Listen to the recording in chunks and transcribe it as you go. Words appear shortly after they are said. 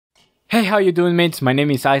Hey, how you doing, mates? My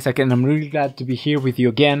name is Isaac and I'm really glad to be here with you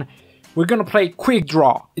again. We're gonna play Quick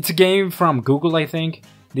Draw. It's a game from Google, I think.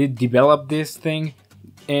 They developed this thing,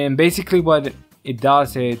 and basically what it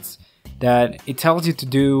does is that it tells you to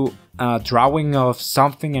do a drawing of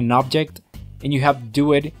something, an object, and you have to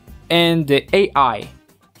do it, and the AI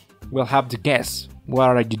will have to guess what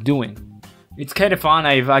are you doing. It's kind of fun.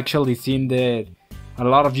 I've actually seen a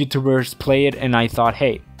lot of YouTubers play it, and I thought,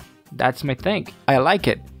 hey, that's my thing. I like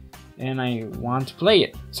it and I want to play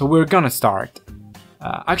it. So we're gonna start.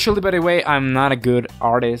 Actually, by the way, I'm not a good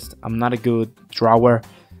artist. I'm not a good drawer.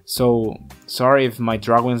 So sorry if my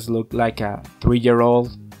drawings look like a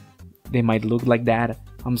 3-year-old. They might look like that.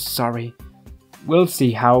 I'm sorry. We'll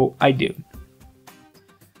see how I do.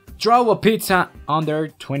 Draw a pizza under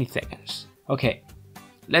 20 seconds. Okay,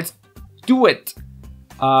 let's do it.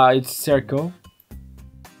 It's circle.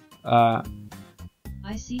 I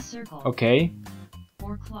see circle. Okay.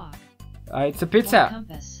 Or clock. It's a pizza. Or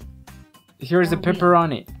compass. Here's the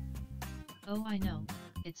pepperoni. Oh, I know.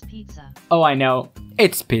 It's pizza. Oh, I know.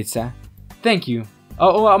 It's pizza. Thank you.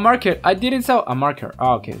 Oh, a marker. I didn't saw a marker.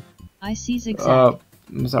 Oh, okay. I see zigzag.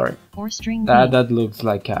 I'm sorry. Or string. That looks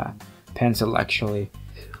like a pencil, actually.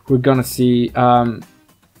 We're gonna see.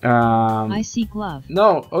 I see glove.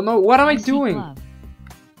 No. Oh no. What am I see doing? Glove.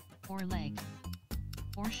 Or leg.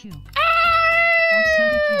 Or shoe. Or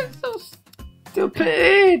soda can. So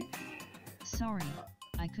stupid. Sorry,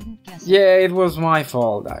 I couldn't guess. Yeah, it was my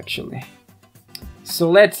fault, actually.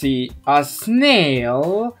 So let's see. A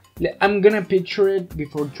snail. I'm gonna picture it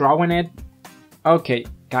before drawing it. Okay,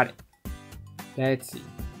 got it. Let's see.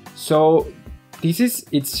 So this is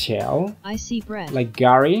its shell. I see bread. Like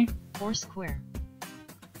Gary. Or square.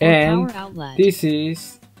 And power outlet. this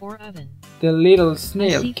is or oven. the little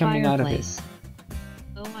snail I see coming fireplace.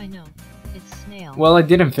 out of it. Oh, I know. It's snail. Well, I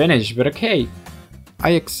didn't finish, but okay. I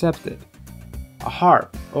accept it. A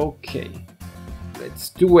harp. Okay. Let's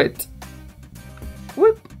do it.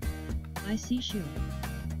 Whoop. I see shoe.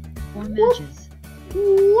 Or matches.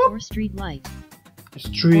 Whoop. Or street light.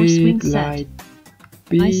 Street set. light.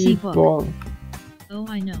 I see book. Ball. Oh,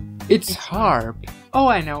 I know. It's harp. Oh,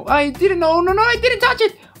 I know. I didn't know. No, I didn't touch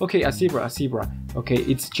it. Okay, a zebra. Okay,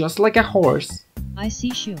 it's just like a horse. I see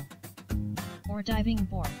shoe. Or diving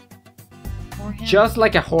board. Or hammer. Just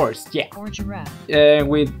like a horse, yeah. Or giraffe.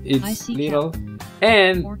 With I its see little cow.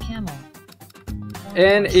 and Or camel. Or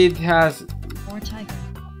and horse. it has. Or tiger.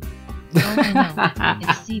 Oh, I know.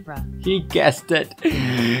 It's zebra. He guessed it.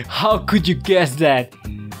 How could you guess that?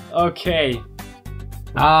 Okay.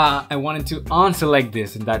 I wanted to unselect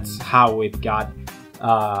this, and that's how it got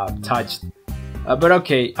touched. But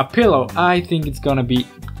okay, a pillow. I think it's gonna be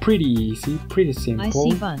pretty easy, pretty simple. I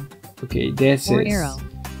see bun. Okay, this Or is. arrow.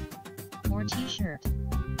 Or t-shirt.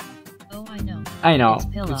 Oh, I know. I know. It's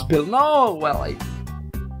pillow. It's pillow. No, well,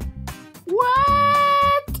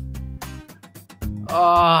 what?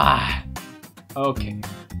 Ah. Okay.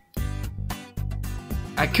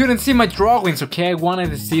 I couldn't see my drawings. Okay, I wanted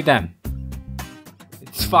to see them.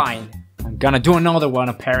 It's fine. I'm gonna do another one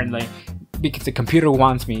apparently because the computer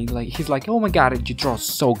wants me. Like he's like, oh my god, you draw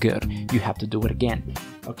so good. You have to do it again.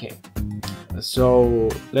 Okay. So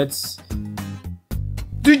let's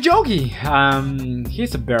do Yogi.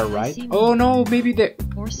 He's a bear, right? Oh no, maybe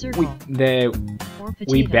or circle. Or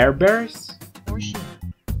potato. we bears. Or shoe.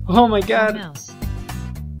 Oh my Or god. mouse.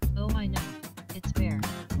 Oh, I know. It's bear.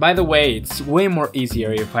 By the way, it's way more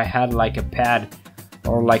easier if I had like a pad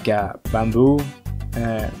or like a bamboo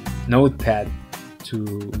notepad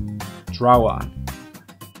to draw on.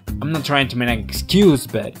 I'm not trying to make an excuse,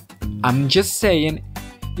 but I'm just saying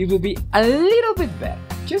it will be a little bit better.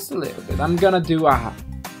 Just a little bit. I'm gonna do a half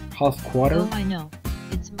quarter. Oh, I know.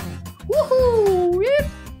 It's moon. Woohoo!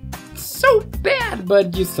 It's so bad,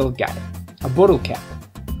 but you still got it. A bottle cap.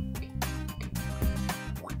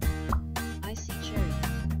 I see cherry.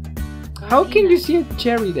 How can you see a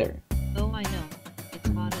cherry there? Oh, I know. It's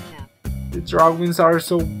bottle cap. The drawings are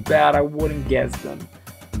so bad, I wouldn't guess them.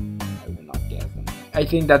 I would not guess them. I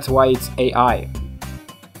think that's why it's AI.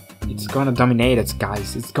 It's gonna dominate us,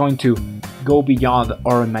 guys. It's going to go beyond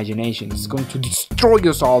our imagination. It's going to destroy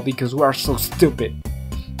us all because we are so stupid.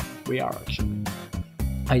 We are actually.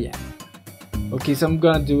 I am. Okay, so I'm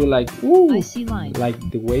gonna do like, ooh, I see line. like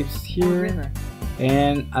the waves Or here, river.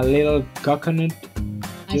 and a little coconut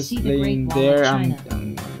I just see the laying Great Wall there. of I'm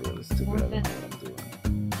China. really stupid. Or I don't know feather. what I'm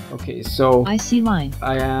doing. Okay, so I see line.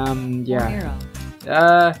 I am, Or yeah.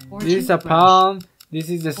 arrow. Or This is a toothbrush. palm. This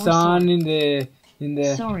is the Or sun sword. in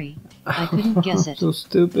the. Sorry, I couldn't guess it. So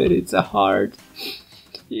stupid. It's a heart.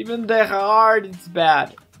 Even the heart, it's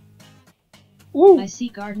bad. Woo. I see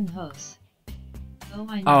garden hose. Oh,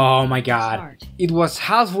 I know. Oh my god. Start. It was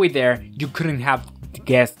halfway there. You couldn't have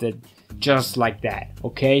guessed it just like that,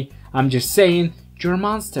 okay? I'm just saying you're a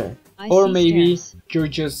monster. I Or see maybe stairs. you're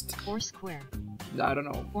just, Or square. I don't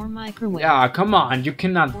know. Or microwave. Yeah, come on. You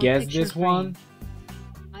cannot Or guess picture this one.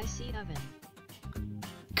 I see oven.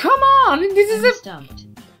 Come on. This I'm is stumped.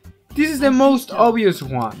 the I see most stove. obvious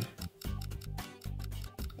one.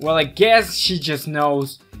 Well, I guess she just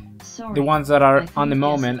knows Sorry. the ones that are I on the couldn't guess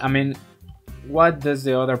moment. it. I mean, what does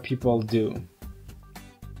the other people do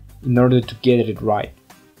in order to get it right?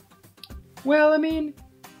 Well, I mean,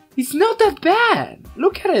 it's not that bad.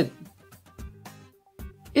 Look at it.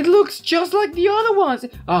 It looks just like the other ones.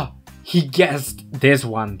 Oh, he guessed this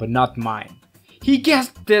one, but not mine. He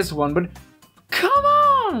guessed this one, but come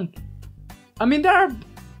on. I mean, there are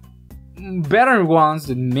better ones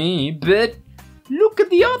than me, but look at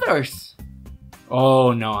the others.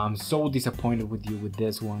 Oh no, I'm so disappointed with you with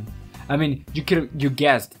this one. I mean, you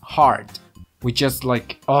guessed heart with just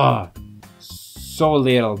like so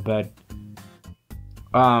little, but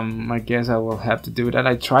I guess I will have to do that.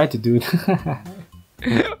 I tried to do it.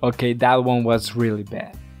 Okay, that one was really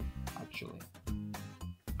bad, actually.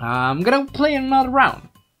 I'm gonna play another round,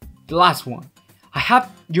 the last one.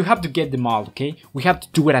 You have to get them all, okay? We have to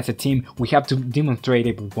do it as a team. We have to demonstrate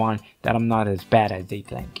everyone that I'm not as bad as they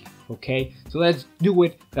think. Okay, so let's do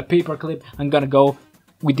it. The paperclip. I'm gonna go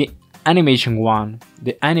with the animation one,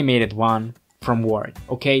 the animated one from Word.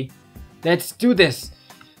 Okay, let's do this.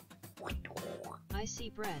 I see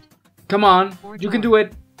bread. Come on, Or you can jar. do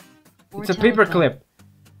it. Or It's a telephone. paperclip.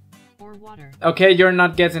 Or water. Okay, you're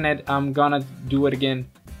not guessing it. I'm gonna do it again.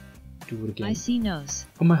 Do it again. I see nose.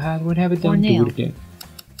 Oh my god, what have I Or done? Do nail. it again.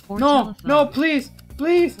 Or No, telephone. no, please,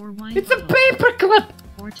 please. Or wine It's a bottle. paperclip.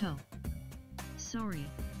 Or toe. Sorry,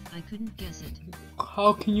 I couldn't guess it.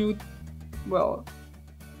 How can you? Well,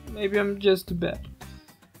 maybe I'm just too bad.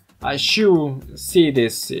 I should see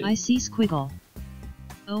this. I see squiggle.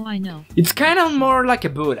 Oh, I know. It's kind of more like a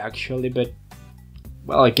boot actually, but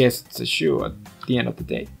well, I guess it's a shoe at the end of the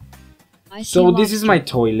day. I see So this is my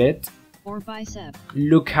lobster. toilet. Or bicep.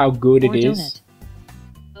 Look how good Or it is. donut.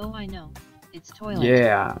 Oh, I know. It's toilet.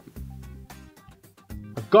 Yeah.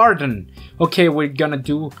 A garden. Okay, we're gonna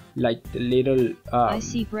do like the little. I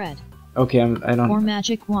see bread. Okay, I Or don't.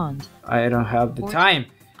 magic wand. I don't have the or- time.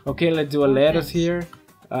 Okay, let's do a or lettuce fence. here.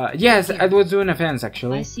 Yes, Here. I was doing a fence I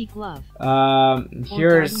actually. see glove.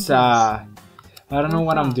 Here's garden I don't know Or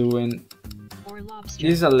what I'm frog. doing. Or lobster.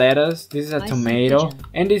 This is a lettuce, this is a I see tomato, pigeon.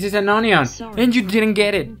 and this is an onion. Sorry. And you didn't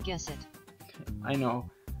get it. Couldn't guess it. I know.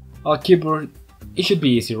 I'll keep it should be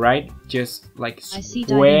easy, right? Just like I see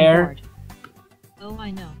diving square. board. Oh,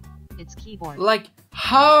 I know. It's keyboard. Like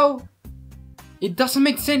how? It doesn't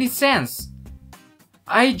make any sense.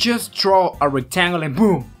 I just draw a rectangle and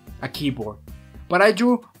boom, a keyboard. But I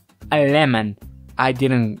drew a lemon. I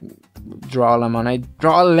didn't draw a lemon. I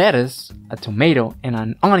draw a lettuce, a tomato, and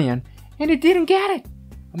an onion, and it didn't get it.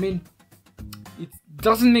 I mean, it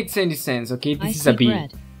doesn't make any sense. Okay, I this is see a bee,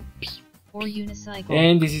 bread. Or unicycle.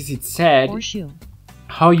 and this is its head. Or shoe.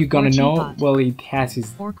 How you gonna or know? teapot. Well, it has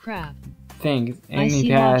its Or crab. things, I and see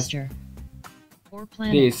it has lobster. Or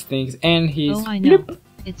planet. these things, and he's. Oh, I know. Bloop.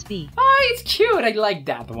 It's bee. Oh, it's cute. I like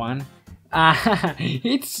that one.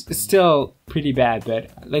 It's still pretty bad,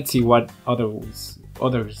 but let's see what others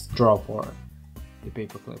draw for the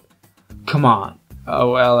paperclip. Come on.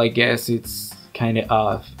 Oh well, I guess it's kind of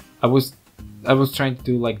off. I was trying to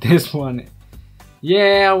do like this one.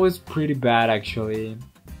 Yeah, I was pretty bad actually.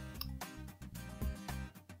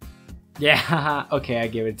 Yeah, okay, I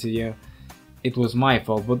give it to you. It was my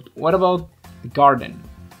fault, but what about the garden?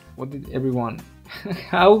 What did everyone...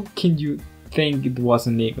 How can you think it was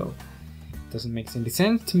an eagle? Doesn't make any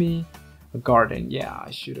sense to me. A garden, yeah,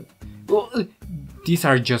 I should have... Well, these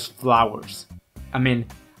are just flowers. I mean,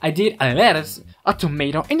 I did a lettuce, a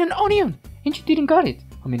tomato, and an onion, and you didn't got it.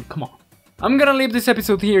 I mean, come on. I'm gonna leave this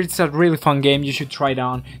episode here. It's a really fun game. You should try it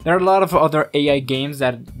on. There are a lot of other AI games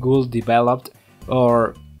that Google developed,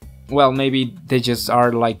 or, well, maybe they just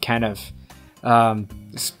are like kind of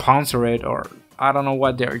sponsor it, or I don't know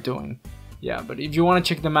what they're doing. Yeah, but if you want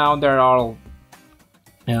to check them out, they're all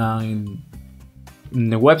in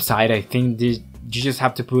the website. I think you just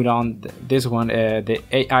have to put on this one, the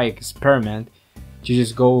AI experiment. You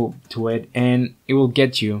just go to it, and it will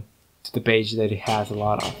get you to the page that it has a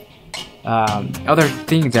lot of other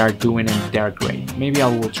things they are doing, and they're great. Maybe I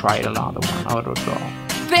will try it another one. I don't know.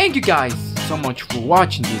 Thank you guys so much for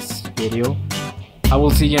watching this video. I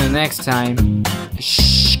will see you in the next time.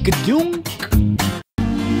 Shkadunk.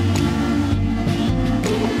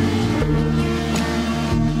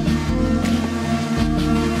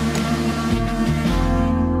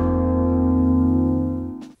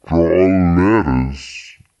 draw a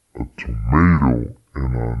lettuce, a tomato,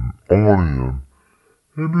 and an onion,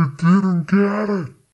 and it didn't get it.